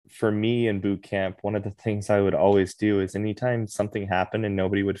for me in boot camp, one of the things I would always do is anytime something happened and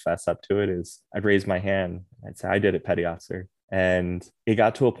nobody would fess up to it, is I'd raise my hand. I'd say, I did it, petty officer. And it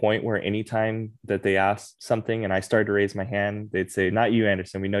got to a point where anytime that they asked something and I started to raise my hand, they'd say, not you,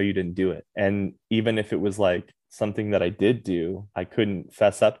 Anderson. We know you didn't do it. And even if it was like something that I did do, I couldn't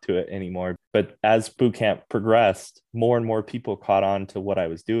fess up to it anymore. But as boot camp progressed, more and more people caught on to what I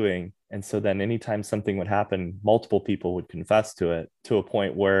was doing. And so then anytime something would happen, multiple people would confess to it, to a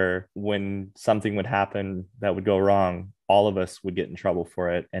point where when something would happen that would go wrong, all of us would get in trouble for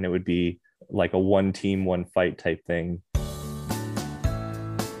it. And it would be like a one team, one fight type thing.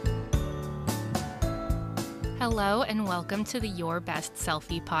 Hello and welcome to the Your Best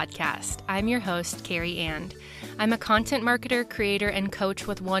Selfie podcast. I'm your host, Carrie And. I'm a content marketer, creator, and coach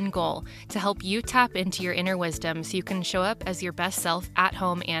with one goal: to help you tap into your inner wisdom so you can show up as your best self at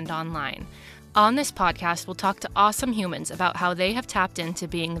home and online. On this podcast, we'll talk to awesome humans about how they have tapped into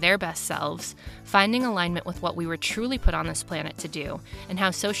being their best selves, finding alignment with what we were truly put on this planet to do, and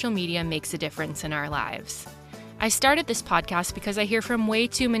how social media makes a difference in our lives. I started this podcast because I hear from way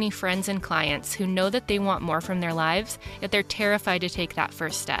too many friends and clients who know that they want more from their lives, yet they're terrified to take that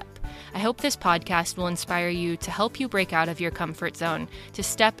first step. I hope this podcast will inspire you to help you break out of your comfort zone, to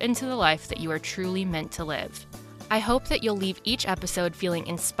step into the life that you are truly meant to live. I hope that you'll leave each episode feeling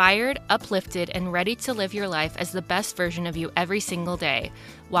inspired, uplifted, and ready to live your life as the best version of you every single day,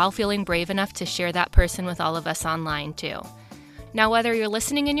 while feeling brave enough to share that person with all of us online too. Now, whether you're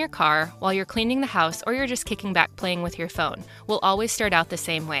listening in your car, while you're cleaning the house, or you're just kicking back playing with your phone, we'll always start out the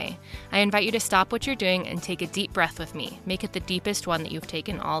same way. I invite you to stop what you're doing and take a deep breath with me. Make it the deepest one that you've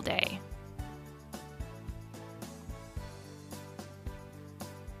taken all day.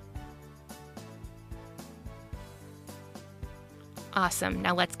 Awesome.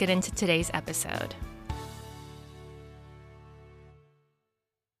 Now let's get into today's episode.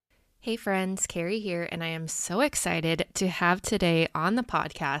 Hey friends, Carrie here, and I am so excited to have today on the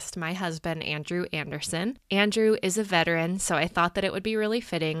podcast my husband, Andrew Anderson. Andrew is a veteran, so I thought that it would be really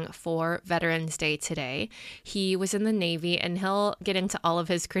fitting for Veterans Day today. He was in the Navy, and he'll get into all of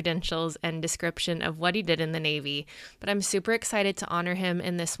his credentials and description of what he did in the Navy, but I'm super excited to honor him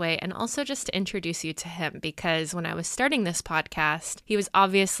in this way and also just to introduce you to him, because when I was starting this podcast, he was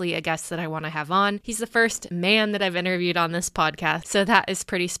obviously a guest that I want to have on. He's the first man that I've interviewed on this podcast, so that is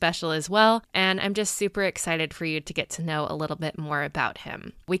pretty special as well, and I'm just super excited for you to get to know a little bit more about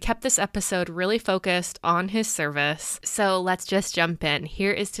him. We kept this episode really focused on his service, so let's just jump in.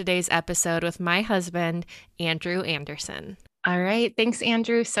 Here is today's episode with my husband, Andrew Anderson. All right. Thanks,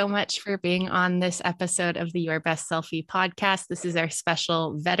 Andrew, so much for being on this episode of the Your Best Selfie podcast. This is our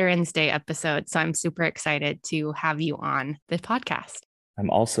special Veterans Day episode, so I'm super excited to have you on the podcast. I'm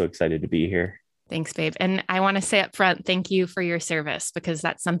also excited to be here. Thanks, babe. And I want to say up front, thank you for your service, because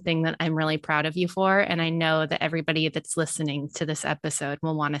that's something that I'm really proud of you for. And I know that everybody that's listening to this episode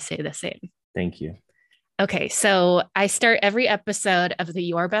will want to say the same. Thank you. Okay, so I start every episode of the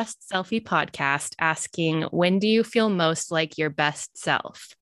Your Best Selfie podcast asking, when do you feel most like your best self?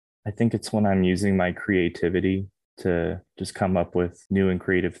 I think it's when I'm using my creativity to just come up with new and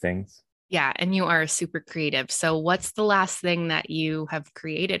creative things. Yeah, and you are super creative. So what's the last thing that you have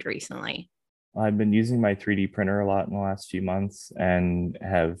created recently? I've been using my 3D printer a lot in the last few months and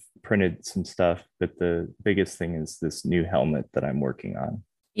have printed some stuff, but the biggest thing is this new helmet that I'm working on.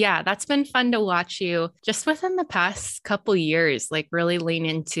 Yeah, that's been fun to watch you just within the past couple years, like really lean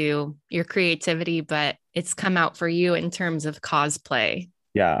into your creativity, but it's come out for you in terms of cosplay.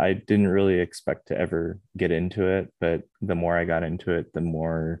 Yeah, I didn't really expect to ever get into it, but the more I got into it, the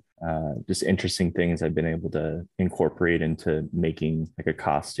more just interesting things I've been able to incorporate into making like a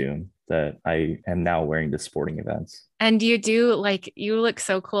costume that I am now wearing to sporting events. And you look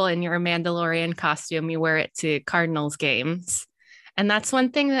so cool in your Mandalorian costume. You wear it to Cardinals games. And that's one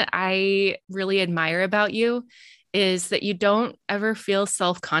thing that I really admire about you, is that you don't ever feel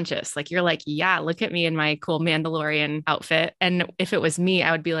self-conscious. Like you're like, yeah, look at me in my cool Mandalorian outfit. And if it was me,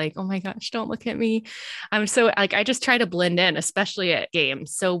 I would be like, oh my gosh, don't look at me. I'm so like, I just try to blend in, especially at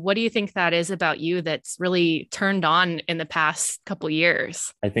games. So what do you think that is about you that's really turned on in the past couple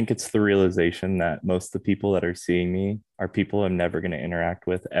years? I think it's the realization that most of the people that are seeing me are people I'm never going to interact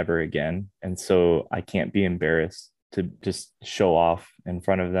with ever again. And so I can't be embarrassed to just show off in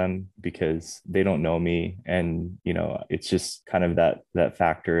front of them because they don't know me. And, it's just kind of that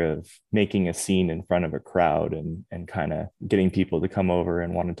factor of making a scene in front of a crowd and kind of getting people to come over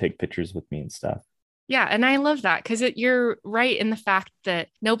and want to take pictures with me and stuff. Yeah. And I love that because you're right in the fact that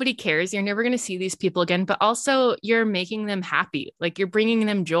nobody cares. You're never going to see these people again, but also you're making them happy. Like you're bringing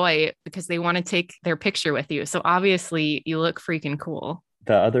them joy because they want to take their picture with you. So obviously you look freaking cool.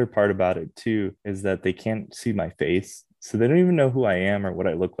 the other part about it too is that they can't see my face. So they don't even know who I am or what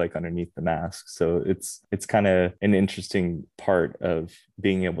I look like underneath the mask. So it's kind of an interesting part of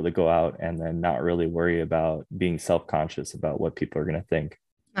being able to go out and then not really worry about being self-conscious about what people are going to think.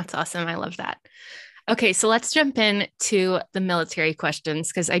 That's awesome. I love that. Okay, so let's jump in to the military questions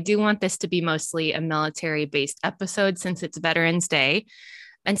because I do want this to be mostly a military based episode since it's Veterans Day.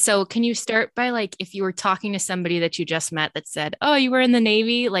 And so, can you start by like, if you were talking to somebody that you just met that said, "Oh, you were in the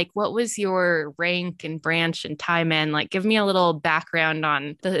Navy," like, what was your rank and branch and time in? Like, give me a little background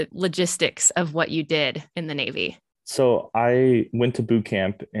on the logistics of what you did in the Navy. So I went to boot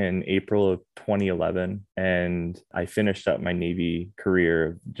camp in April of 2011 and I finished up my Navy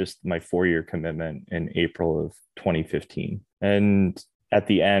career, just my 4 year commitment in April of 2015. And at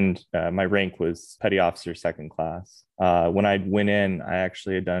the end, my rank was petty officer second class. When I went in, I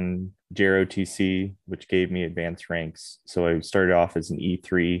actually had done JROTC, which gave me advanced ranks. So I started off as an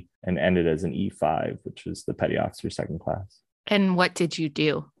E3 and ended as an E5, which was the petty officer second class. And what did you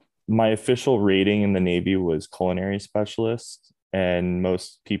do? My official rating in the Navy was culinary specialist. And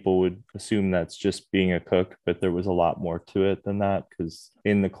most people would assume that's just being a cook, but there was a lot more to it than that. Because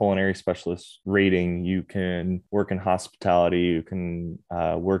in the culinary specialist rating, you can work in hospitality, you can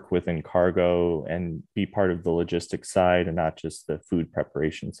work within cargo and be part of the logistics side and not just the food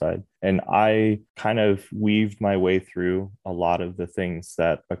preparation side. And I kind of weaved my way through a lot of the things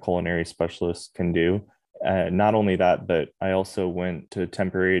that a culinary specialist can do. Not only that, but I also went to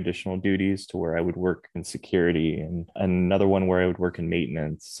temporary additional duties to where I would work in security and another one where I would work in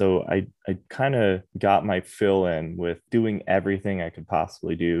maintenance. So I kind of got my fill in with doing everything I could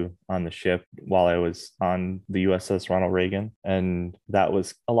possibly do on the ship while I was on the USS Ronald Reagan. And that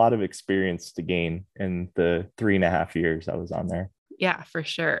was a lot of experience to gain in the 3.5 years I was on there. Yeah, for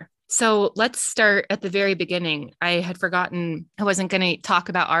sure. So let's start at the very beginning. I had forgotten I wasn't going to talk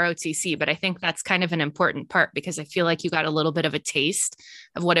about ROTC, but I think that's kind of an important part because I feel like you got a little bit of a taste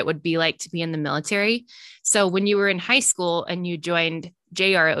of what it would be like to be in the military. So when you were in high school and you joined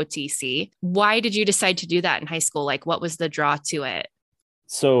JROTC, why did you decide to do that in high school? Like, what was the draw to it?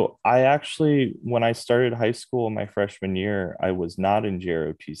 So I actually, when I started high school my freshman year, I was not in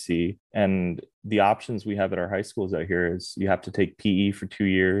JROTC. And the options we have at our high schools out here is you have to take PE for 2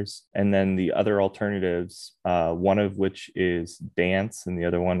 years. And then the other alternatives, one of which is dance, and the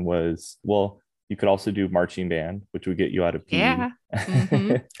other one was, well, you could also do marching band, which would get you out of PE. Yeah.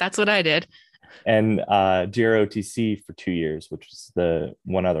 Mm-hmm. That's what I did. And JROTC for 2 years, which was the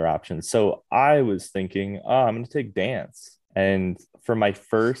one other option. So I was thinking, oh, I'm going to take dance. And for my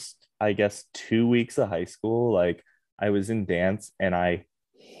first, I guess, 2 weeks of high school, like I was in dance and I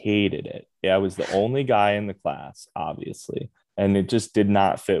hated it. Yeah, I was the only guy in the class, obviously, and it just did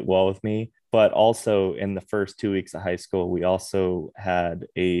not fit well with me. But also in the first 2 weeks of high school, we also had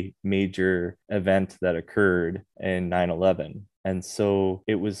a major event that occurred in 9/11. And so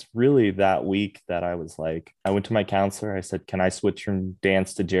it was really that week that I was like, I went to my counselor. I said, can I switch from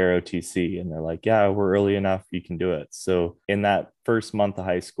dance to JROTC? And they're like, yeah, we're early enough. You can do it. So in that first month of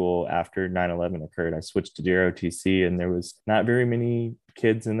high school after 9/11 occurred, I switched to JROTC and there was not very many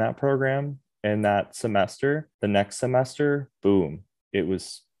kids in that program in that semester. The next semester, boom, it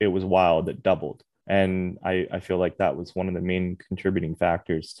was wild. It doubled. And I feel like that was one of the main contributing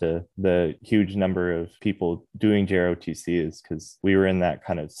factors to the huge number of people doing JROTC is because we were in that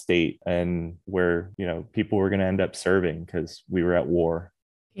kind of state and where, people were going to end up serving because we were at war.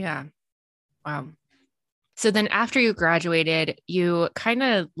 Yeah. Wow. So then after you graduated, you kind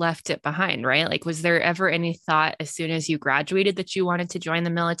of left it behind, right? Like, was there ever any thought as soon as you graduated that you wanted to join the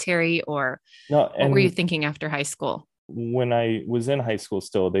military or No, what were you and thinking after high school? when I was in high school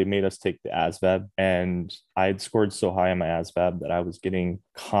still, they made us take the ASVAB and I had scored so high on my ASVAB that I was getting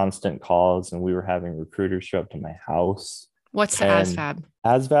constant calls and we were having recruiters show up to my house. What's the And ASVAB?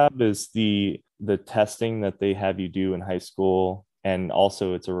 ASVAB is the testing that they have you do in high school. And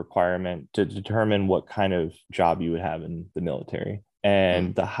also it's a requirement to determine what kind of job you would have in the military.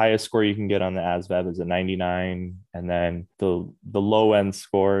 And the highest score you can get on the ASVAB is a 99. And then the low end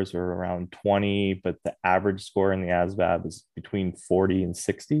scores are around 20, but the average score in the ASVAB is between 40 and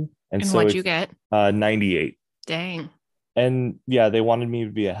 60. And And so what'd you it's get? 98. Dang. And yeah, they wanted me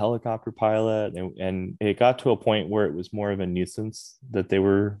to be a helicopter pilot. And it got to a point where it was more of a nuisance that they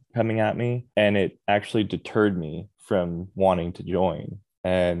were coming at me. And it actually deterred me from wanting to join.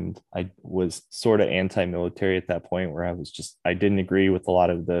 And I was sort of anti-military at that point where I didn't agree with a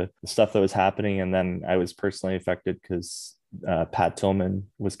lot of the stuff that was happening. And then I was personally affected because Pat Tillman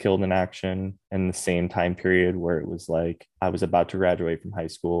was killed in action in the same time period where it was like I was about to graduate from high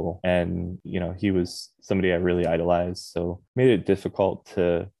school, and he was somebody I really idolized, so made it difficult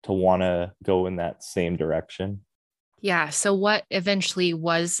to want to go in that same direction. Yeah. So, what eventually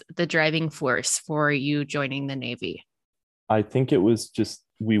was the driving force for you joining the Navy? I think it was just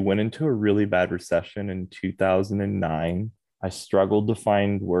we went into a really bad recession in 2009. I struggled to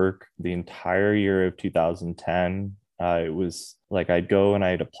find work the entire year of 2010. It was like I'd go and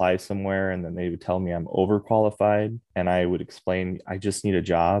I'd apply somewhere, and then they would tell me I'm overqualified, and I would explain I just need a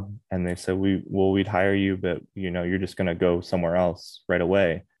job, and they said we'd hire you, but you're just going to go somewhere else right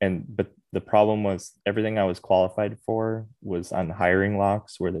away. But the problem was everything I was qualified for was on hiring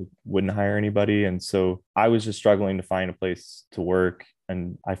locks where they wouldn't hire anybody, and so I was just struggling to find a place to work.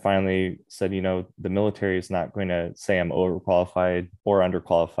 And I finally said, the military is not going to say I'm overqualified or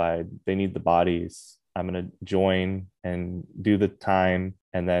underqualified. They need the bodies. I'm going to join and do the time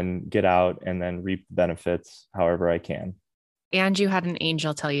and then get out and then reap the benefits however I can. And you had an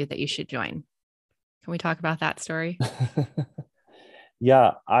angel tell you that you should join. Can we talk about that story?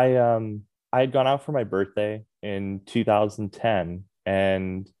 Yeah, I had gone out for my birthday in 2010,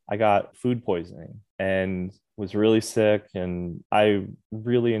 and I got food poisoning and was really sick, and I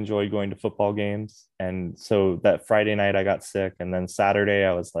really enjoyed going to football games. And so that Friday night I got sick, and then Saturday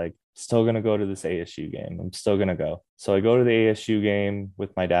I was like, still going to go to this ASU game. I'm still going to go. So I go to the ASU game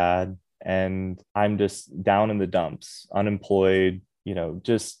with my dad, and I'm just down in the dumps, unemployed,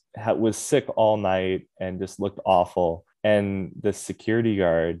 was sick all night and just looked awful. And the security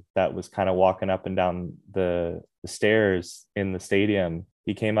guard that was kind of walking up and down the stairs in the stadium,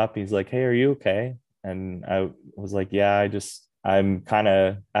 he came up, he's like, "Hey, are you okay?" And I was like, "Yeah, I'm kind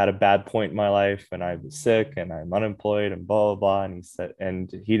of at a bad point in my life, and I'm sick and I'm unemployed and blah, blah, blah."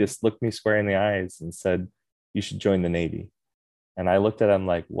 And he just looked me square in the eyes and said, "You should join the Navy." And I looked at him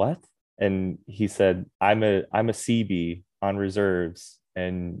like, "What?" And he said, I'm a CB on reserves.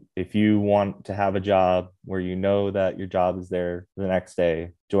 And if you want to have a job where you know that your job is there the next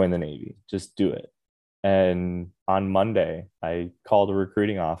day, join the Navy. Just do it. And on Monday, I called a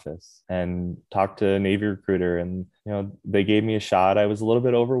recruiting office and talked to a Navy recruiter, and they gave me a shot. I was a little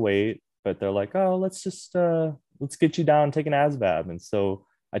bit overweight, but they're like, "Oh, let's get you down, take an ASVAB." And so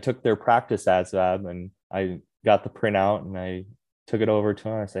I took their practice ASVAB, and I got the printout, and I took it over to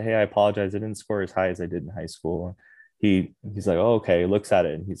him. I said, "Hey, I apologize. I didn't score as high as I did in high school." He's like, "Oh, okay." He looks at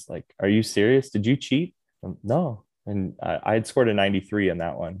it and he's like, "Are you serious? Did you cheat?" No. And I had scored a 93 in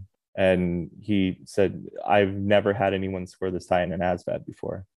that one. And he said, "I've never had anyone score this high in an ASVAB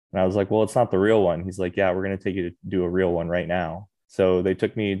before." And I was like, "Well, it's not the real one." He's like, "Yeah, we're going to take you to do a real one right now." So they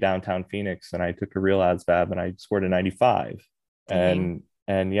took me downtown Phoenix, and I took a real ASVAB, and I scored a 95. Dang.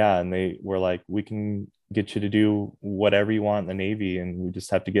 And yeah, and they were like, "We can get you to do whatever you want in the Navy, and we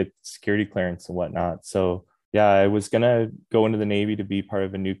just have to get security clearance and whatnot." So yeah, I was gonna go into the Navy to be part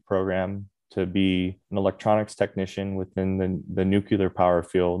of a nuke program, to be an electronics technician within the nuclear power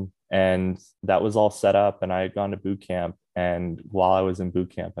field. And that was all set up, and I had gone to boot camp. And while I was in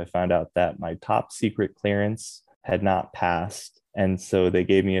boot camp, I found out that my top secret clearance had not passed. And so they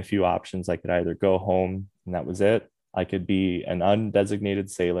gave me a few options. I could either go home, and that was it. I could be an undesignated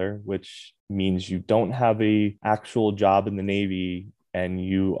sailor, which means you don't have a actual job in the Navy and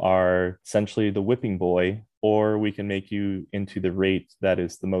you are essentially the whipping boy, or we can make you into the rate that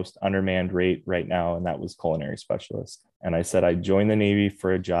is the most undermanned rate right now, and that was culinary specialist. And I said, I joined the Navy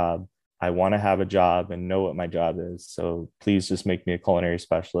for a job. I want to have a job and know what my job is. So please just make me a culinary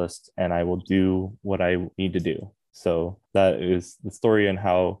specialist, and I will do what I need to do. So that is the story on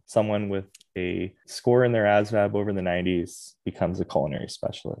how someone with a score in their ASVAB over the 90s becomes a culinary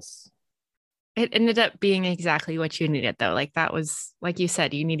specialist. It ended up being exactly what you needed, though. Like that was, like you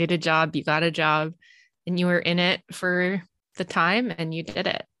said, you needed a job, you got a job, and you were in it for the time and you did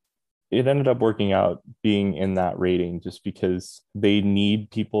it. It ended up working out being in that rating just because they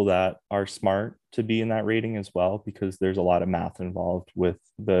need people that are smart to be in that rating as well, because there's a lot of math involved with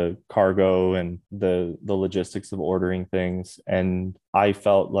the cargo and the logistics of ordering things. And I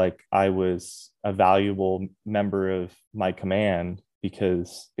felt like I was a valuable member of my command,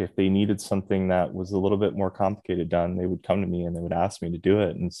 because if they needed something that was a little bit more complicated done, they would come to me and they would ask me to do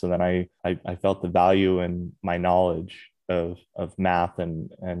it. And so then I felt the value in my knowledge of math and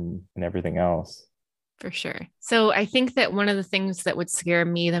everything else. For sure. So I think that one of the things that would scare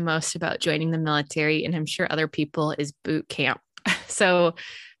me the most about joining the military, and I'm sure other people, is boot camp. So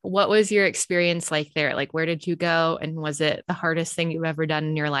what was your experience like there? Like, where did you go? And was it the hardest thing you've ever done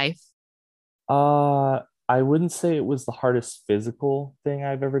in your life? I wouldn't say it was the hardest physical thing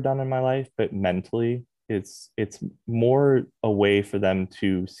I've ever done in my life, but mentally, It's more a way for them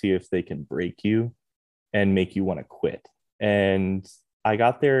to see if they can break you and make you want to quit. And I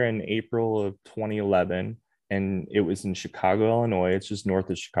got there in April of 2011, and it was in Chicago, Illinois. It's just north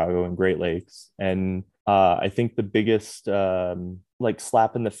of Chicago in Great Lakes. And I think the biggest like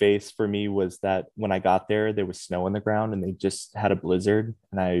slap in the face for me was that when I got there, there was snow on the ground and they just had a blizzard.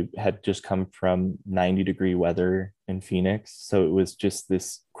 And I had just come from 90-degree weather in Phoenix. So it was just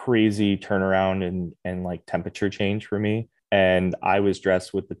this crazy turnaround and like temperature change for me. And I was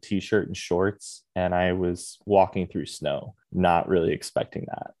dressed with a t-shirt and shorts, and I was walking through snow, not really expecting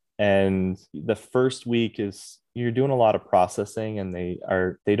that. And the first week is you're doing a lot of processing, and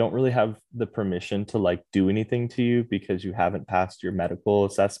they don't really have the permission to like do anything to you because you haven't passed your medical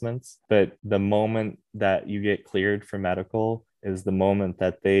assessments. But the moment that you get cleared for medical is the moment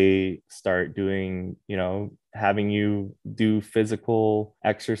that they start doing, having you do physical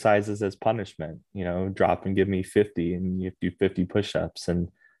exercises as punishment, drop and give me 50 and you have to do 50 push-ups. And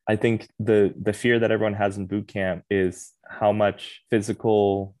I think the fear that everyone has in boot camp is how much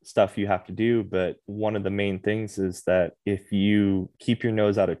physical stuff you have to do. But one of the main things is that if you keep your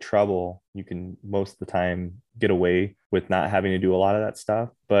nose out of trouble, you can most of the time get away with not having to do a lot of that stuff.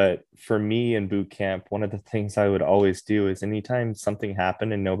 But for me in boot camp, one of the things I would always do is anytime something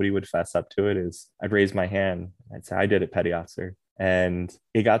happened and nobody would fess up to it, is I'd raise my hand. I'd say, I did it, petty officer. And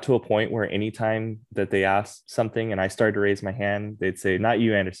it got to a point where anytime that they asked something and I started to raise my hand, they'd say, not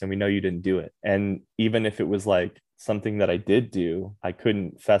you, Anderson, we know you didn't do it. And even if it was like something that I did do, I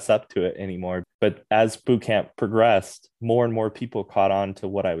couldn't fess up to it anymore. But as boot camp progressed, more and more people caught on to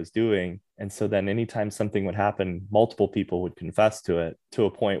what I was doing. And so then anytime something would happen, multiple people would confess to it, to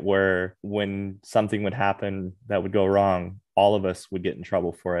a point where when something would happen that would go wrong, all of us would get in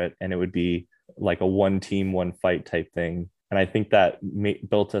trouble for it. And it would be like a one team, one fight type thing. And I think that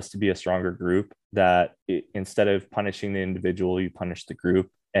built us to be a stronger group, that instead of punishing the individual, you punish the group.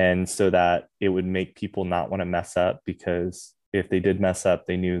 And so that it would make people not want to mess up, because if they did mess up,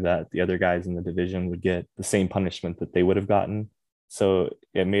 they knew that the other guys in the division would get the same punishment that they would have gotten. So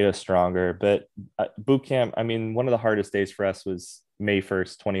it made us stronger. But boot camp, I mean, one of the hardest days for us was May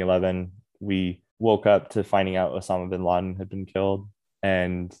 1st, 2011. We woke up to finding out Osama bin Laden had been killed.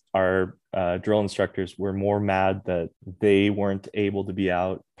 And our drill instructors were more mad that they weren't able to be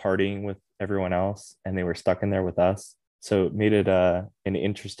out partying with everyone else and they were stuck in there with us. So it made it an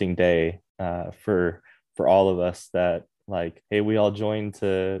interesting day for all of us, that like, hey, we all joined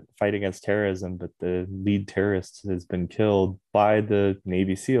to fight against terrorism, but the lead terrorist has been killed by the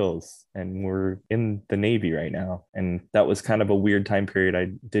Navy SEALs and we're in the Navy right now. And that was kind of a weird time period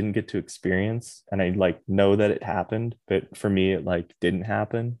I didn't get to experience. And I like know that it happened, but for me, it like didn't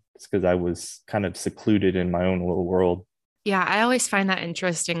happen. It's because I was kind of secluded in my own little world. Yeah, I always find that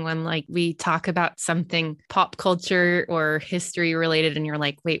interesting when like we talk about something pop culture or history related and you're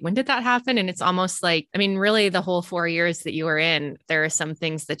like, wait, when did that happen? And it's almost like, I mean, really the whole 4 years that you were in, there are some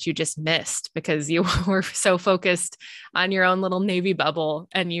things that you just missed because you were so focused on your own little Navy bubble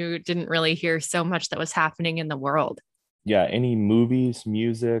and you didn't really hear so much that was happening in the world. Yeah, any movies,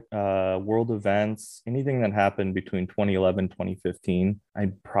 music, world events, anything that happened between 2011, 2015, I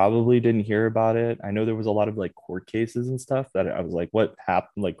probably didn't hear about it. I know there was a lot of like court cases and stuff that I was like, what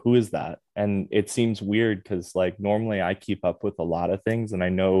happened? Like, who is that? And it seems weird because like normally I keep up with a lot of things and I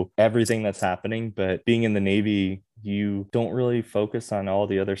know everything that's happening, but being in the Navy, you don't really focus on all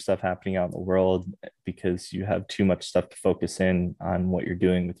the other stuff happening out in the world because you have too much stuff to focus in on what you're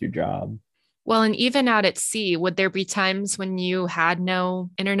doing with your job. Well, and even out at sea, would there be times when you had no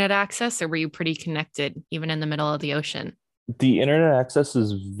internet access or were you pretty connected even in the middle of the ocean? The internet access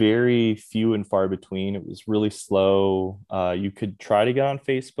is very few and far between. It was really slow. You could try to get on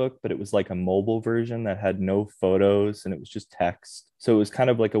Facebook, but it was like a mobile version that had no photos and it was just text. So it was kind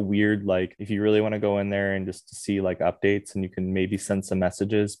of like a weird, like if you really want to go in there and just to see like updates and you can maybe send some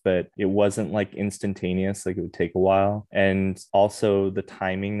messages, but it wasn't like instantaneous, like it would take a while. And also the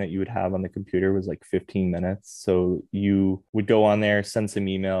timing that you would have on the computer was like 15 minutes. So you would go on there, send some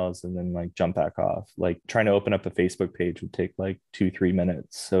emails, and then like jump back off. Like trying to open up a Facebook page would take like 2, 3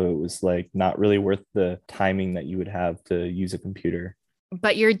 minutes. So it was like not really worth the timing that you would have to use a computer.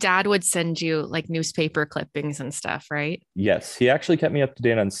 But your dad would send you like newspaper clippings and stuff, right? Yes, he actually kept me up to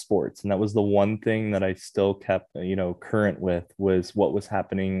date on sports, and that was the one thing that I still kept, current with, was what was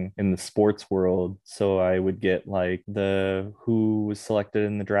happening in the sports world. So I would get like the who was selected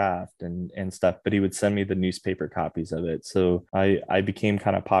in the draft and stuff, but he would send me the newspaper copies of it. So I became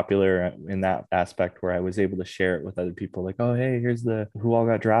kind of popular in that aspect where I was able to share it with other people, like, oh hey, here's the who all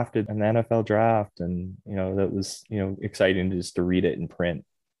got drafted in the NFL draft, and that was exciting to just to read it in print.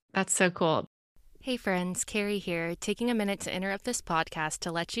 That's so cool. Hey friends, Carrie here, taking a minute to interrupt this podcast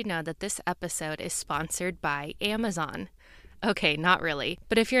to let you know that this episode is sponsored by Amazon. Okay, not really.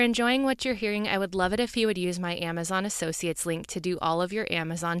 But if you're enjoying what you're hearing, I would love it if you would use my Amazon Associates link to do all of your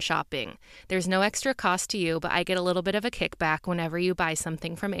Amazon shopping. There's no extra cost to you, but I get a little bit of a kickback whenever you buy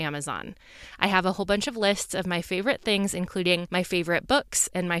something from Amazon. I have a whole bunch of lists of my favorite things, including my favorite books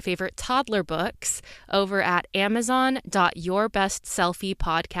and my favorite toddler books, over at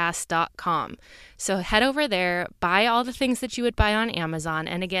amazon.yourbestselfiepodcast.com. So head over there, buy all the things that you would buy on Amazon.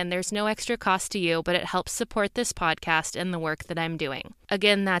 And again, there's no extra cost to you, but it helps support this podcast and the work that I'm doing.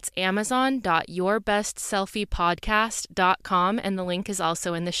 Again, that's amazon.yourbestselfiepodcast.com, and the link is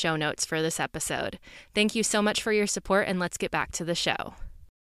also in the show notes for this episode. Thank you so much for your support, and let's get back to the show.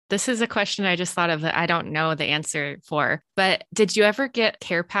 This is a question I just thought of that I don't know the answer for, but did you ever get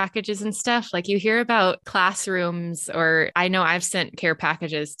care packages and stuff? Like you hear about classrooms, or I know I've sent care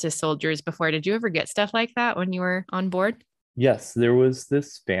packages to soldiers before. Did you ever get stuff like that when you were on board? Yes, there was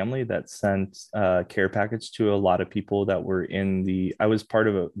this family that sent a care package to a lot of people that were I was part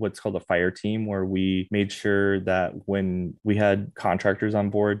of what's called a fire team, where we made sure that when we had contractors on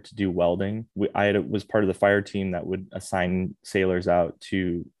board to do welding, was part of the fire team that would assign sailors out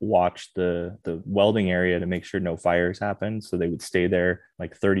to watch the welding area to make sure no fires happened. So they would stay there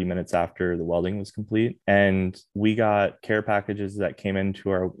like 30 minutes after the welding was complete. And we got care packages that came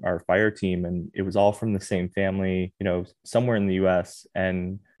into our fire team, and it was all from the same family, somewhere in the US,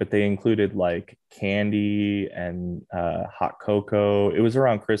 but they included like candy and hot cocoa. It was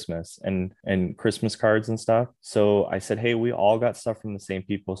around Christmas and Christmas cards and stuff. So I said, hey, we all got stuff from the same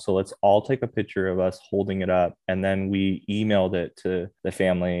people, so let's all take a picture of us holding it up. And then we emailed it to the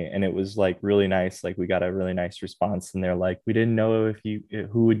family, and it was like really nice. Like we got a really nice response, and they're like, we didn't know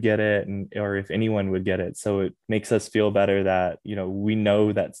who would get it or if anyone would get it. So it makes us feel better that we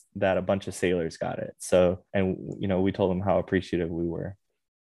know that a bunch of sailors got it. So, and we told them how appreciative we were.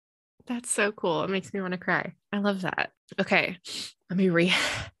 That's so cool. It makes me want to cry. I love that. Okay, let me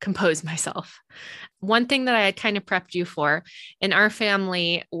recompose myself. One thing that I had kind of prepped you for, in our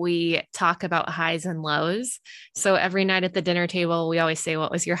family, we talk about highs and lows. So every night at the dinner table, we always say,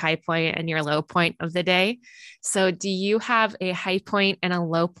 what was your high point and your low point of the day? So do you have a high point and a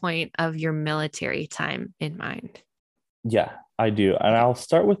low point of your military time in mind? Yeah, I do. And I'll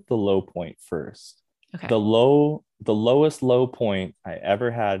start with the low point first. Okay. The lowest low point I ever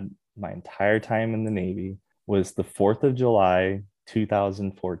had my entire time in the Navy was the 4th of July,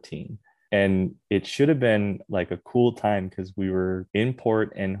 2014. And it should have been like a cool time because we were in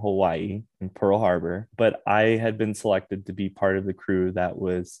port in Hawaii, in Pearl Harbor, but I had been selected to be part of the crew that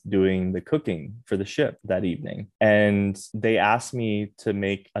was doing the cooking for the ship that evening. And they asked me to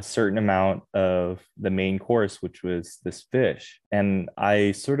make a certain amount of the main course, which was this fish. And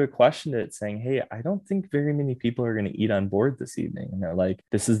I sort of questioned it, saying, hey, I don't think very many people are going to eat on board this evening. And they're like,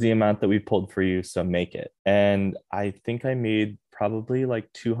 this is the amount that we pulled for you, so make it. And I think I made probably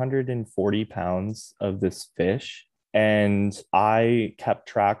like 240 pounds of this fish. And I kept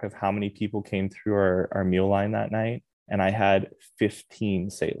track of how many people came through our meal line that night. And I had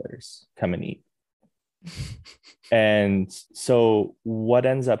 15 sailors come and eat. And so what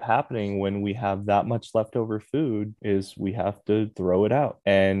ends up happening when we have that much leftover food is we have to throw it out.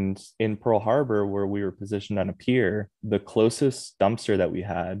 And in Pearl Harbor, where we were positioned on a pier, the closest dumpster that we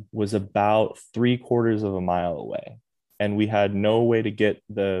had was about 3/4 of a mile away. And we had no way to get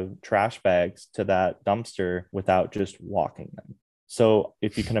the trash bags to that dumpster without just walking them. So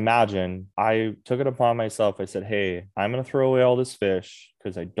if you can imagine, I took it upon myself. I said, hey, I'm going to throw away all this fish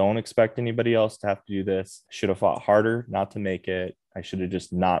because I don't expect anybody else to have to do this. I should have fought harder not to make it. I should have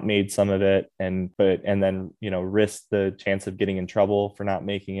just not made some of it and then, risk the chance of getting in trouble for not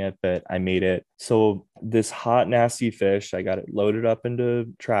making it. But I made it. So this hot, nasty fish, I got it loaded up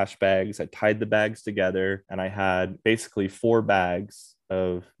into trash bags. I tied the bags together, and I had basically 4 bags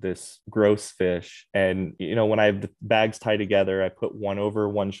of this gross fish. And when I have the bags tied together, I put one over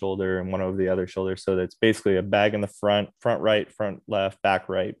one shoulder and one over the other shoulder, so that's basically a bag in the front right, front left, back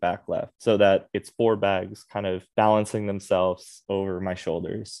right, back left, so that it's 4 bags kind of balancing themselves over my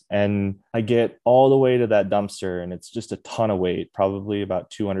shoulders. And I get all the way to that dumpster, and it's just a ton of weight, probably about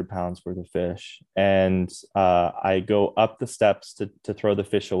 200 pounds worth of fish. And I go up the steps to throw the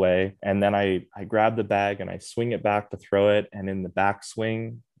fish away, and then I grab the bag and I swing it back to throw it, and in the back swing,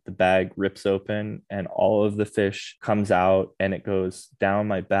 the bag rips open and all of the fish comes out, and it goes down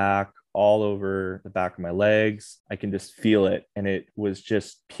my back, all over the back of my legs. I can just feel it, and it was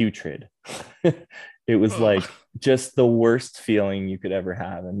just putrid. It was like just the worst feeling you could ever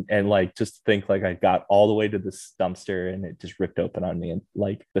have. And like, just think like I got all the way to this dumpster and it just ripped open on me and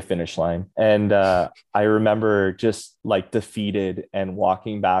like the finish line. And I remember just like defeated and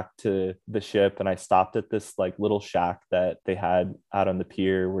walking back to the ship. And I stopped at this like little shack that they had out on the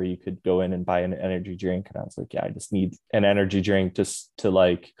pier where you could go in and buy an energy drink. And I was like, yeah, I just need an energy drink just to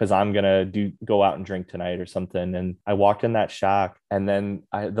like, because I'm gonna go out and drink tonight or something. And I walked in that shack, and then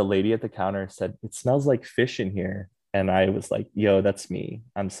the lady at the counter said, "It smells like fish in here." And I was like, "Yo, that's me.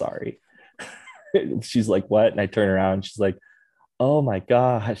 I'm sorry." She's like, "What?" And I turn around. She's like, "Oh my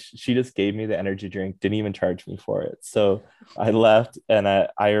gosh." She just gave me the energy drink, didn't even charge me for it. So I left, and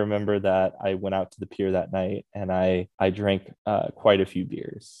I remember that I went out to the pier that night, and I drank quite a few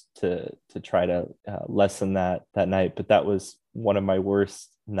beers to try to lessen that night. But that was one of my worst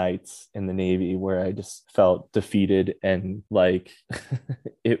nights in the Navy, where I just felt defeated and like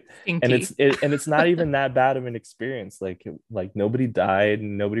it. And Stinky. it's not even that bad of an experience. Like nobody died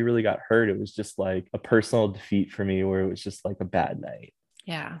and nobody really got hurt. It was just like a personal defeat for me, where it was just like a bad night.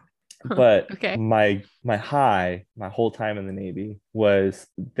 Yeah. Huh. But Okay. my whole time in the Navy was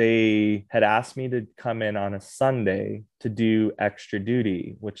they had asked me to come in on a Sunday to do extra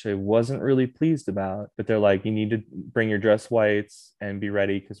duty, which I wasn't really pleased about. But they're like, you need to bring your dress whites and be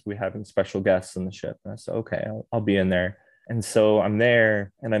ready because we're having special guests on the ship. And I said, okay, I'll be in there. And so I'm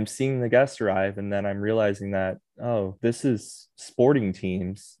there and I'm seeing the guests arrive. And then I'm realizing that, oh, this is sporting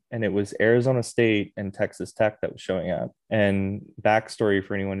teams. And it was Arizona State and Texas Tech that was showing up. And backstory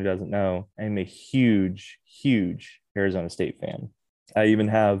for anyone who doesn't know, I'm a huge, huge Arizona State fan. I even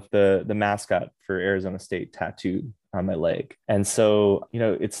have the mascot for Arizona State tattooed on my leg. And so,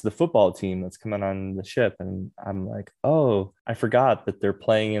 it's the football team that's coming on the ship. And I'm like, oh, I forgot that they're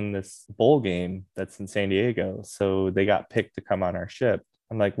playing in this bowl game that's in San Diego. So they got picked to come on our ship.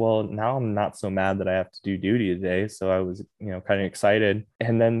 I'm like, well, now I'm not so mad that I have to do duty today. So I was, kind of excited.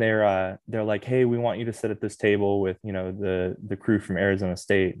 And then they're like, hey, we want you to sit at this table with, the crew from Arizona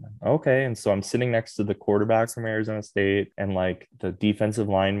State. Okay. And so I'm sitting next to the quarterback from Arizona State and like the defensive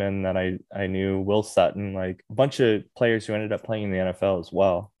lineman that I knew, Will Sutton, like a bunch of players who ended up playing in the NFL as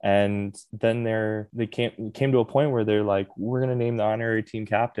well. And then they came to a point where they're like, we're going to name the honorary team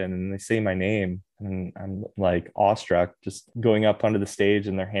captain. And they say my name. And I'm like awestruck just going up onto the stage,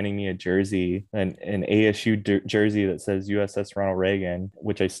 and they're handing me a jersey, an ASU jersey that says USS Ronald Reagan,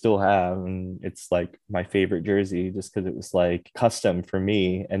 which I still have. And it's like my favorite jersey just because it was like custom for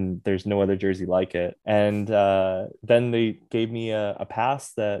me and there's no other jersey like it. And then they gave me a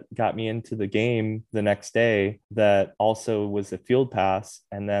pass that got me into the game the next day that also was a field pass.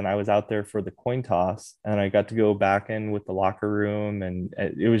 And then I was out there for the coin toss and I got to go back in with the locker room. And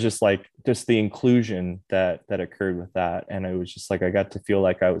it was just like the inclusion that occurred with that, and it was just like I got to feel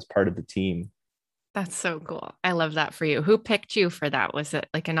like I was part of the team. That's so cool. I love that for you. Who picked you for that? Was it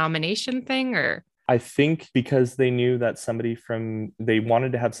like a nomination thing or? I think because they knew that they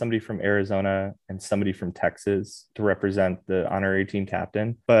wanted to have somebody from Arizona and somebody from Texas to represent the honorary team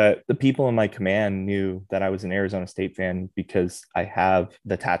captain. But the people in my command knew that I was an Arizona State fan because I have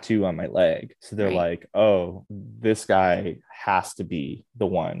the tattoo on my leg. So they're Right. like, oh, this guy has to be the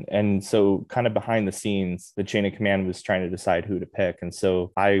one. And so kind of behind the scenes, the chain of command was trying to decide who to pick. And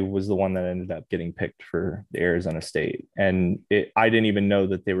so I was the one that ended up getting picked for the Arizona State. And I didn't even know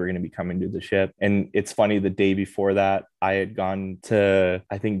that they were going to be coming to the ship. And it's funny, the day before that, I had gone to,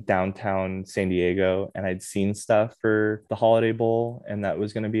 I think, downtown San Diego, and I'd seen stuff for the Holiday Bowl, and that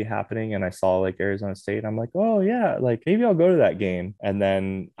was going to be happening. And I saw like Arizona State. I'm like, oh, yeah, like maybe I'll go to that game. And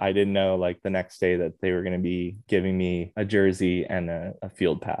then I didn't know like the next day that they were going to be giving me a jersey and a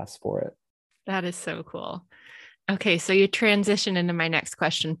field pass for it. That is so cool. Okay, so you transition into my next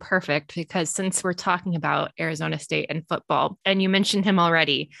question. Perfect, because since we're talking about Arizona State and football, and you mentioned him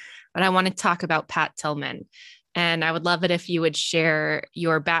already, but I want to talk about Pat Tillman. And I would love it if you would share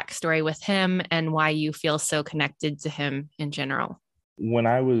your backstory with him and why you feel so connected to him in general. When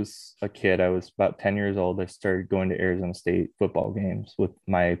I was a kid, I was about 10 years old. I started going to Arizona State football games with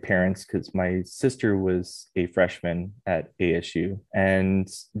my parents because my sister was a freshman at ASU. And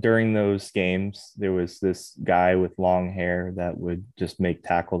during those games, there was this guy with long hair that would just make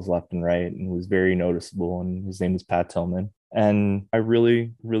tackles left and right and was very noticeable. And his name was Pat Tillman. And I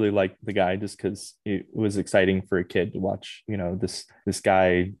really, really liked the guy just because it was exciting for a kid to watch, this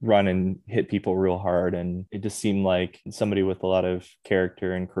guy run and hit people real hard. And it just seemed like somebody with a lot of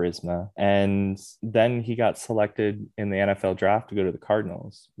character and charisma. And then he got selected in the NFL draft to go to the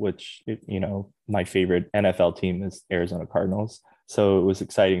Cardinals, which, my favorite NFL team is Arizona Cardinals. So it was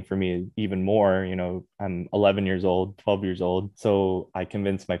exciting for me even more. I'm 11 years old, 12 years old. So I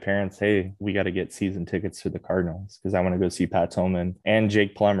convinced my parents, hey, we got to get season tickets to the Cardinals because I want to go see Pat Tillman and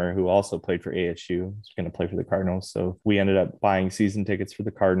Jake Plummer, who also played for ASU, is going to play for the Cardinals. So we ended up buying season tickets for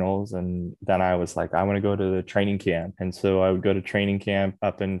the Cardinals. And then I was like, I want to go to the training camp. And so I would go to training camp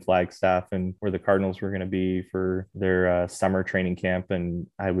up in Flagstaff and where the Cardinals were going to be for their summer training camp. And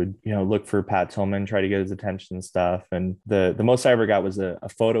I would, look for Pat Tillman, try to get his attention and stuff. And the most I ever got was a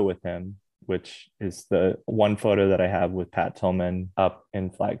photo with him, which is the one photo that I have with Pat Tillman up in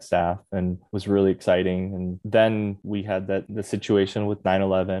Flagstaff, and was really exciting. And then we had the situation with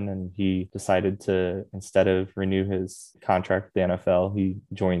 9/11, and he decided to, instead of renew his contract with the NFL, he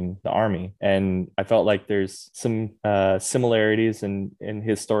joined the Army. And I felt like there's some similarities in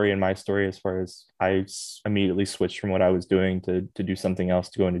his story and my story, as far as I immediately switched from what I was doing to do something else,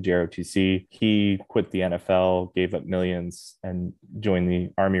 to go into JROTC. He quit the NFL, gave up millions, and joined the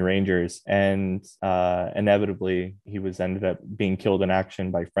Army Rangers. And inevitably, he ended up being killed in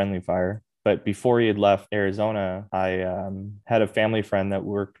action by friendly fire. But before he had left Arizona, I had a family friend that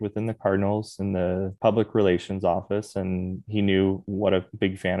worked within the Cardinals in the public relations office, and he knew what a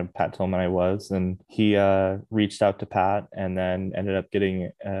big fan of Pat Tillman I was. And he reached out to Pat, and then ended up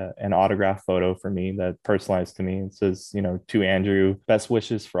getting an autograph photo for me that personalized to me. It says, to Andrew, best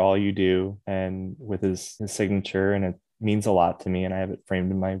wishes for all you do, and with his signature. And it means a lot to me, and I have it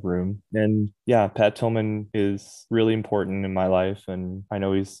framed in my room. And yeah, Pat Tillman is really important in my life, and I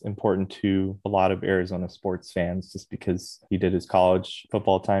know he's important to a lot of Arizona sports fans just because he did his college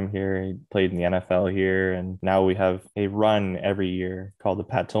football time here, he played in the NFL here, and now we have a run every year called the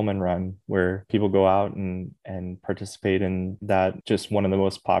Pat Tillman Run, where people go out and participate in that, just one of the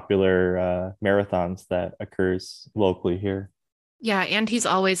most popular marathons that occurs locally here. Yeah, and he's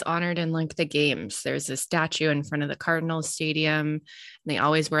always honored in like the games. There's a statue in front of the Cardinals stadium, and they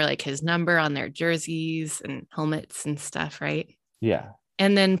always wear like his number on their jerseys and helmets and stuff, right? Yeah.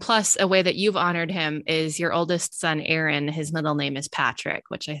 And then plus a way that you've honored him is your oldest son, Aaron. His middle name is Patrick,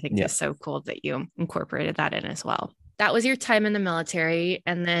 which I think is so cool that you incorporated that in as well. That was your time in the military.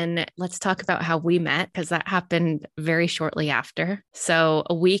 And then let's talk about how we met, because that happened very shortly after. So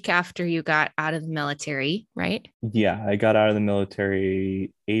a week after you got out of the military, right? Yeah, I got out of the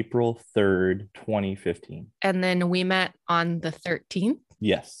military April 3rd, 2015. And then we met on the 13th.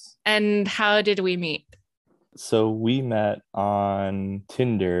 Yes. And how did we meet? So we met on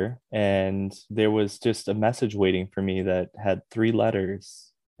Tinder, and there was just a message waiting for me that had 3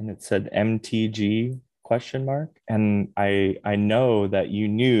 letters, and it said MTG ? And I know that you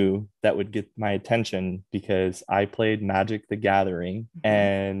knew that would get my attention because I played Magic the Gathering,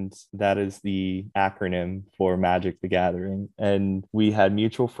 and that is the acronym for Magic the Gathering. And we had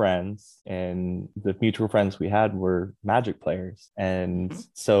mutual friends, and the mutual friends we had were Magic players. And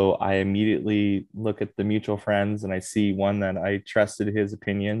so I immediately look at the mutual friends, and I see one that I trusted his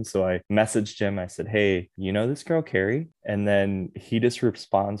opinion. So I messaged him. I said, hey, you know this girl, Carrie? And then he just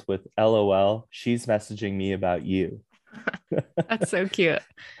responds with, LOL, she's messaging me about you. That's so cute.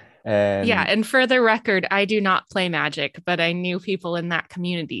 And yeah. And for the record, I do not play Magic, but I knew people in that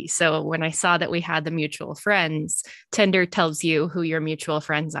community. So when I saw that we had the mutual friends, Tinder tells you who your mutual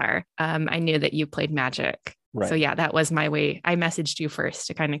friends are. I knew that you played Magic. Right. So yeah, that was my way. I messaged you first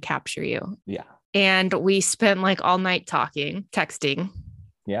to kind of capture you. Yeah. And we spent like all night talking, texting.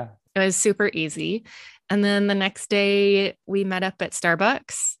 Yeah. It was super easy. And then the next day we met up at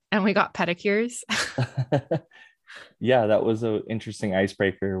Starbucks and we got pedicures. Yeah, that was an interesting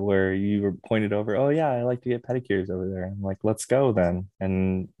icebreaker where you were pointed over, oh yeah, I like to get pedicures over there. I'm like, let's go then.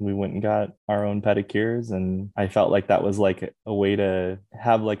 And we went and got our own pedicures. And I felt like that was like a way to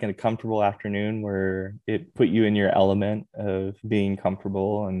have like a comfortable afternoon where it put you in your element of being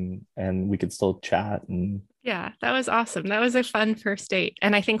comfortable, and we could still chat. And yeah, that was awesome. That was a fun first date.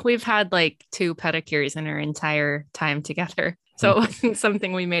 And I think we've had like 2 pedicures in our entire time together. So it wasn't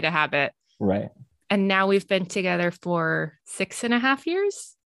something we made a habit. Right. And now we've been together for 6.5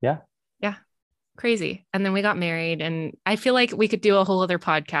 years. Yeah. Yeah. Crazy. And then we got married, and I feel like we could do a whole other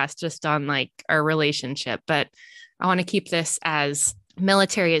podcast just on like our relationship, but I want to keep this as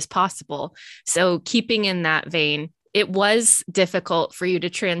military as possible. So keeping in that vein, it was difficult for you to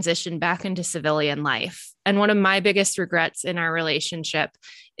transition back into civilian life. And one of my biggest regrets in our relationship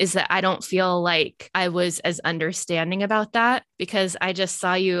is that I don't feel like I was as understanding about that, because I just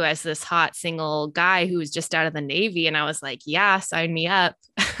saw you as this hot single guy who was just out of the Navy. And I was like, yeah, sign me up.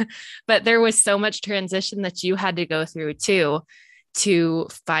 But there was so much transition that you had to go through too, to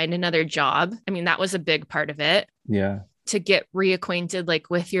find another job. I mean, that was a big part of it. Yeah. to get reacquainted like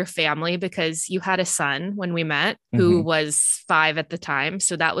with your family, because you had a son when we met who Mhm. was 5 at the time.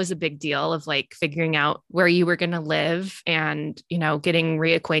 So that was a big deal of like figuring out where you were going to live and, getting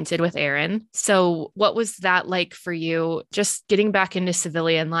reacquainted with Aaron. So what was that like for you, just getting back into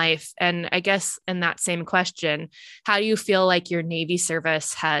civilian life? And I guess in that same question, how do you feel like your Navy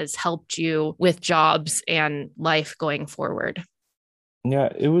service has helped you with jobs and life going forward? Yeah,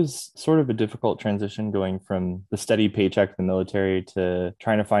 it was sort of a difficult transition going from the steady paycheck in the military to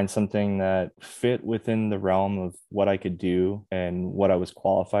trying to find something that fit within the realm of what I could do and what I was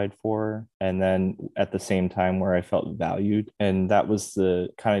qualified for. And then at the same time, where I felt valued. And that was the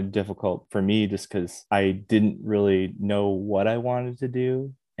kind of difficult for me just because I didn't really know what I wanted to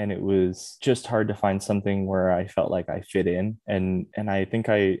do, and it was just hard to find something where I felt like I fit in. And I think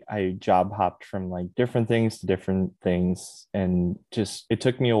I job hopped from like different things to different things, and just it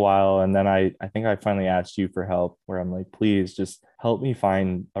took me a while. And then I think I finally asked you for help, where I'm like, please just help me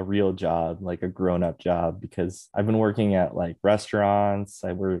find a real job, like a grown-up job, because I've been working at like restaurants.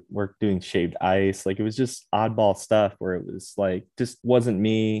 I worked doing shaved ice. Like it was just oddball stuff where it was like just wasn't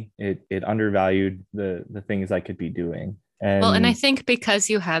me. It undervalued the things I could be doing. Well, and I And think because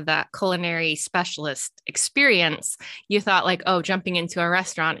you had that culinary specialist experience, you thought like, oh, jumping into a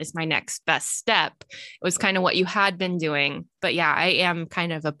restaurant is my next best step. It was kind of what you had been doing. But yeah, I am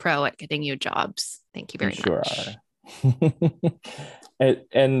kind of a pro at getting you jobs. Thank you you very sure much. are.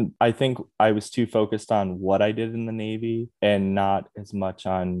 And I think I was too focused on what I did in the Navy and not as much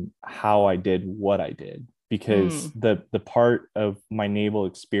on how I did what I did. Because Mm, the part of my naval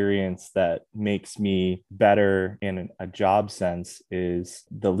experience that makes me better in a job sense is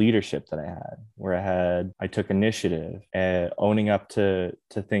the leadership that I had, where I took initiative and owning up to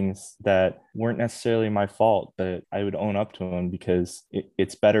things that weren't necessarily my fault, but I would own up to them because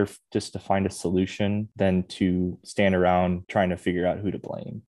it's better just to find a solution than to stand around trying to figure out who to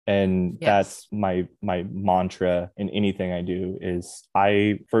blame. And yes. that's my mantra in anything I do is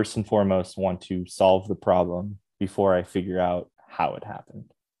I first and foremost want to solve the problem before I figure out how it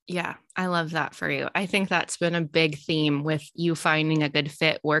happened. Yeah, I love that for you. I think that's been a big theme with you finding a good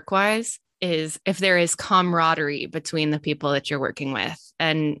fit work wise, is if there is camaraderie between the people that you're working with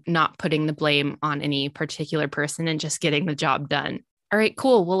and not putting the blame on any particular person and just getting the job done. All right,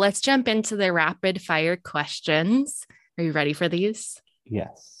 cool. Well, let's jump into the rapid fire questions. Are you ready for these?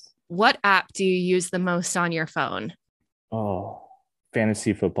 Yes. What app do you use the most on your phone? Oh,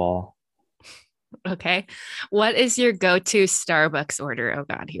 fantasy football. Okay. What is your go to Starbucks order? Oh,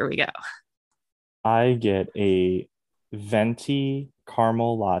 God, here we go. I get a venti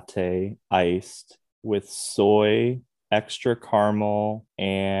caramel latte iced with soy, extra caramel,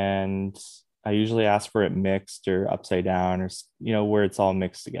 and I usually ask for it mixed or upside down or where it's all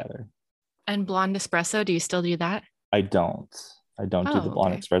mixed together. And blonde espresso, do you still do that? I don't. I don't do the Oh,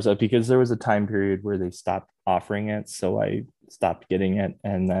 blonde okay. espresso because there was a time period where they stopped offering it, so I stopped getting it,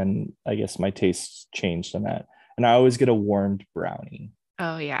 and then I guess my tastes changed on that. And I always get a warmed brownie.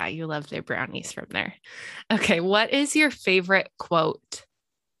 Oh, yeah. You love their brownies from there. Okay. What is your favorite quote?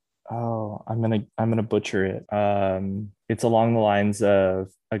 Oh, I'm gonna butcher it. It's along the lines of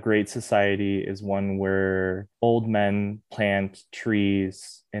a great society is one where old men plant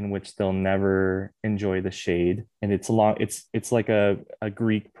trees in which they'll never enjoy the shade. And it's like a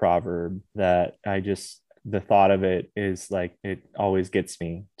Greek proverb that the thought of it is like it always gets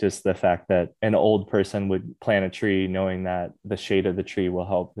me. Just the fact that an old person would plant a tree knowing that the shade of the tree will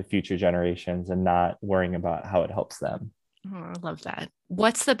help the future generations and not worrying about how it helps them. Oh, I love that.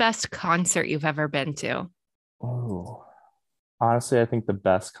 What's the best concert you've ever been to? Oh, honestly, I think the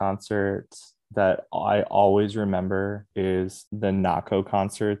best concert that I always remember is the Naco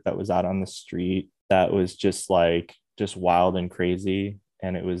concert that was out on the street. That was just wild and crazy.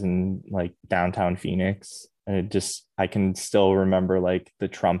 And it was in like downtown Phoenix. And I can still remember like the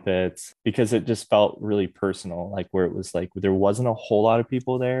trumpets because it just felt really personal, like where it was like there wasn't a whole lot of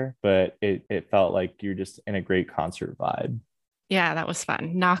people there, but it felt like you're just in a great concert vibe. Yeah, that was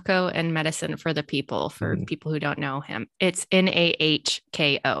fun. Nako and Medicine for the People, for Mhm. people who don't know him. It's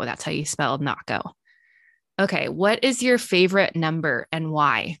Nahko. That's how you spell Nako. Okay. What is your favorite number and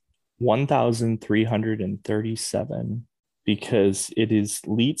why? 1337 because it is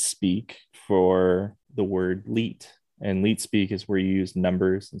leet speak for the word leet. And leet speak is where you use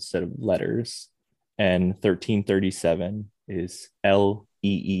numbers instead of letters. And 1337 is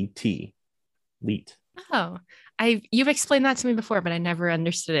LEET, leet. Oh, you've explained that to me before, but I never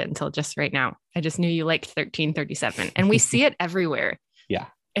understood it until just right now. I just knew you liked 1337 and we see it everywhere. Yeah,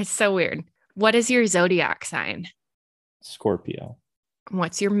 It's so weird. What is your zodiac sign? Scorpio.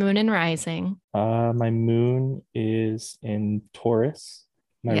 What's your moon and rising? My moon is in Taurus.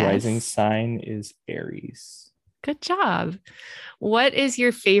 My rising Yes. sign is Aries. Good job. What is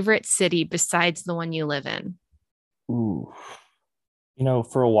your favorite city besides the one you live in? Ooh.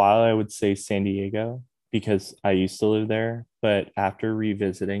 For a while, I would say San Diego because I used to live there. But after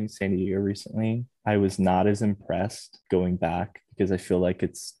revisiting San Diego recently, I was not as impressed going back because I feel like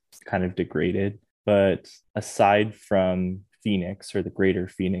it's kind of degraded. But aside from Phoenix or the greater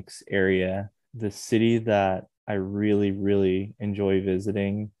Phoenix area, the city that I really, really enjoy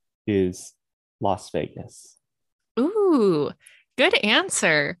visiting is Las Vegas. Ooh, good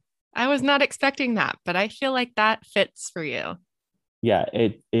answer. I was not expecting that, but I feel like that fits for you. Yeah,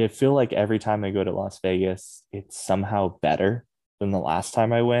 it feel like every time I go to Las Vegas, it's somehow better than the last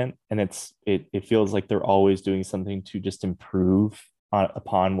time I went, and it feels like they're always doing something to just improve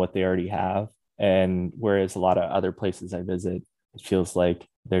upon what they already have. And whereas a lot of other places I visit, it feels like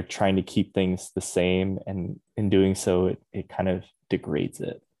they're trying to keep things the same, and in doing so, it kind of degrades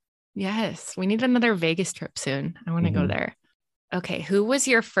it. Yes, we need another Vegas trip soon. I want to go Mhm. there. Okay, who was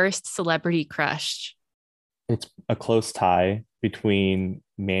your first celebrity crush? It's a close tie between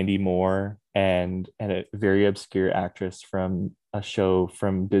Mandy Moore and a very obscure actress from a show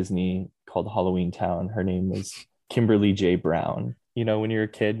from Disney called Halloween Town. Her name was Kimberly J. Brown. When you're a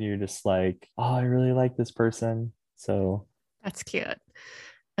kid, you're just like, oh, I really like this person. So That's cute.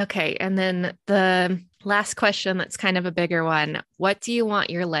 Okay, and then the last question that's kind of a bigger one. What do you want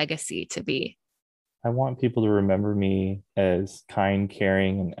your legacy to be? I want people to remember me as kind,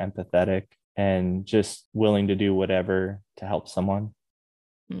 caring, and empathetic, and just willing to do whatever to help someone.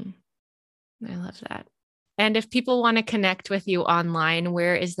 Hmm, I love that. And if people want to connect with you online,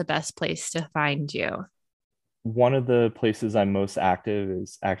 where is the best place to find you? One of the places I'm most active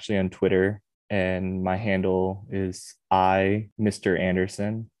is actually on Twitter, and my handle is Mr.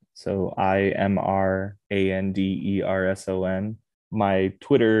 Anderson. So IMRANDERSON. My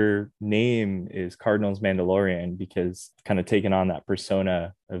Twitter name is Cardinals Mandalorian because I've kind of taken on that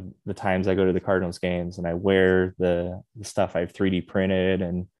persona of the times I go to the Cardinals games and I wear the stuff I've 3D printed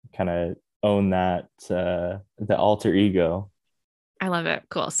and kind of own that the alter ego. I love it.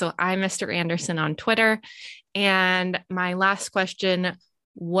 Cool. So I'm Mr. Anderson on Twitter. And my last question,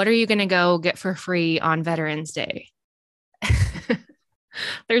 what are you going to go get for free on Veterans Day?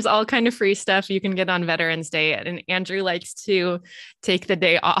 There's all kind of free stuff you can get on Veterans Day, and Andrew likes to take the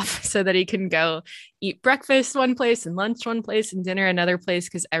day off so that he can go eat breakfast one place and lunch one place and dinner another place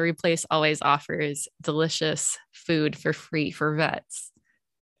because every place always offers delicious food for free for vets.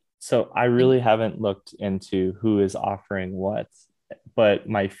 So I really haven't looked into who is offering what, but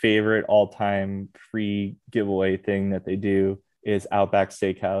my favorite all-time free giveaway thing that they do is Outback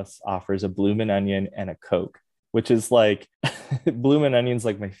Steakhouse offers a bloomin' onion and a Coke, which is like bloomin' onion's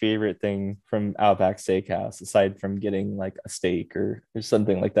like my favorite thing from Outback Steakhouse, aside from getting like a steak or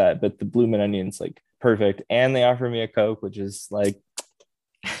something like that. But the bloomin' onion's like perfect. And they offer me a Coke, which is like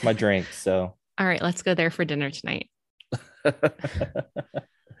my drink. So All right, let's go there for dinner tonight.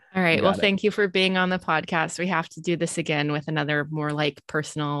 All you right. Well, got it. thank you for being on the podcast. We have to do this again with another more like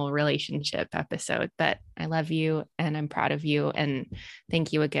personal relationship episode. But I love you and I'm proud of you. And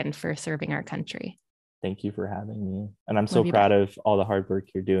thank you again for serving our country. Thank you for having me. And I'm so Love you proud back. of all the hard work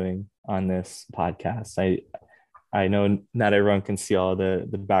you're doing on this podcast. I know not everyone can see all the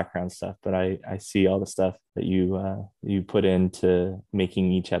background stuff, but I see all the stuff that you put into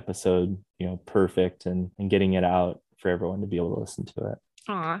making each episode, perfect and getting it out for everyone to be able to listen to it.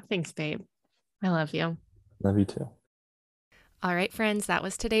 Aw, thanks, babe. I love you. Love you too. All right, friends, that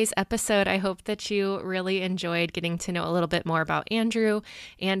was today's episode. I hope that you really enjoyed getting to know a little bit more about Andrew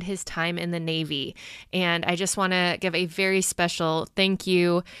and his time in the Navy. And I just want to give a very special thank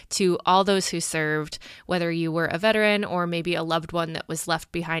you to all those who served, whether you were a veteran or maybe a loved one that was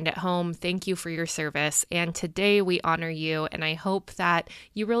left behind at home. Thank you for your service. And today we honor you. And I hope that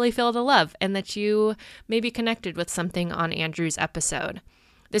you really feel the love and that you maybe connected with something on Andrew's episode.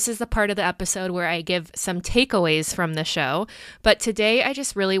 This is the part of the episode where I give some takeaways from the show, but today I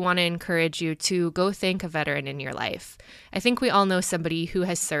just really want to encourage you to go thank a veteran in your life. I think we all know somebody who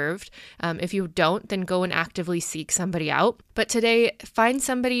has served. If you don't, then go and actively seek somebody out. But today, find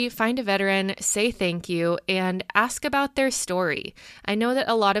somebody, find a veteran, say thank you, and ask about their story. I know that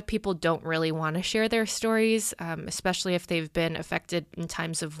a lot of people don't really want to share their stories, especially if they've been affected in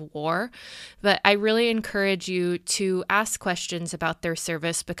times of war, but I really encourage you to ask questions about their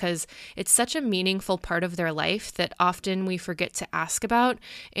service because it's such a meaningful part of their life that often we forget to ask about.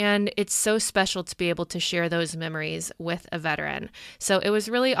 And it's so special to be able to share those memories with a veteran. So it was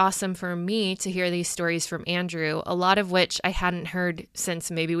really awesome for me to hear these stories from Andrew, a lot of which I hadn't heard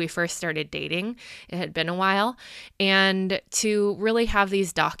since maybe we first started dating. It had been a while. And to really have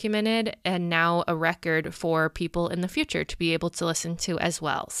these documented and now a record for people in the future to be able to listen to as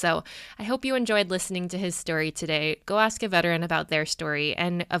well. So I hope you enjoyed listening to his story today. Go ask a veteran about their story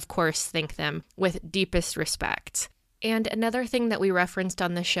and, of course, thank them with deepest respect. And another thing that we referenced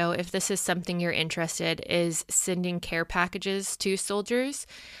on the show, if this is something you're interested, is sending care packages to soldiers.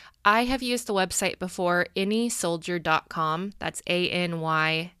 I have used the website before, anysoldier.com. That's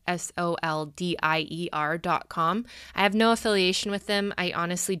ANYSOLDIER.com. I have no affiliation with them. I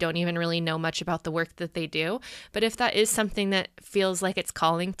honestly don't even really know much about the work that they do. But if that is something that feels like it's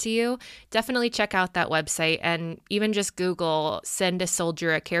calling to you, definitely check out that website and even just Google "send a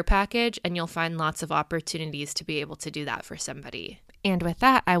soldier a care package" and you'll find lots of opportunities to be able to do that for somebody. And with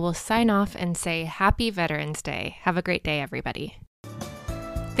that, I will sign off and say Happy Veterans Day. Have a great day, everybody.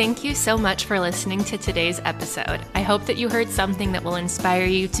 Thank you so much for listening to today's episode. I hope that you heard something that will inspire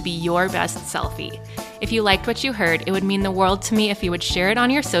you to be your best selfie. If you liked what you heard, it would mean the world to me if you would share it on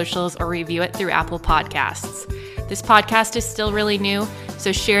your socials or review it through Apple Podcasts. This podcast is still really new,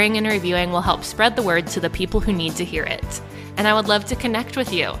 so sharing and reviewing will help spread the word to the people who need to hear it. And I would love to connect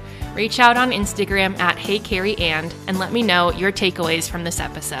with you. Reach out on Instagram at HeyCarrieAnd and let me know your takeaways from this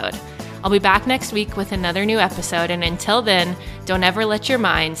episode. I'll be back next week with another new episode, and until then, don't ever let your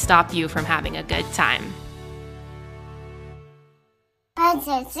mind stop you from having a good time.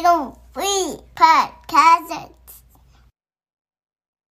 Podcast.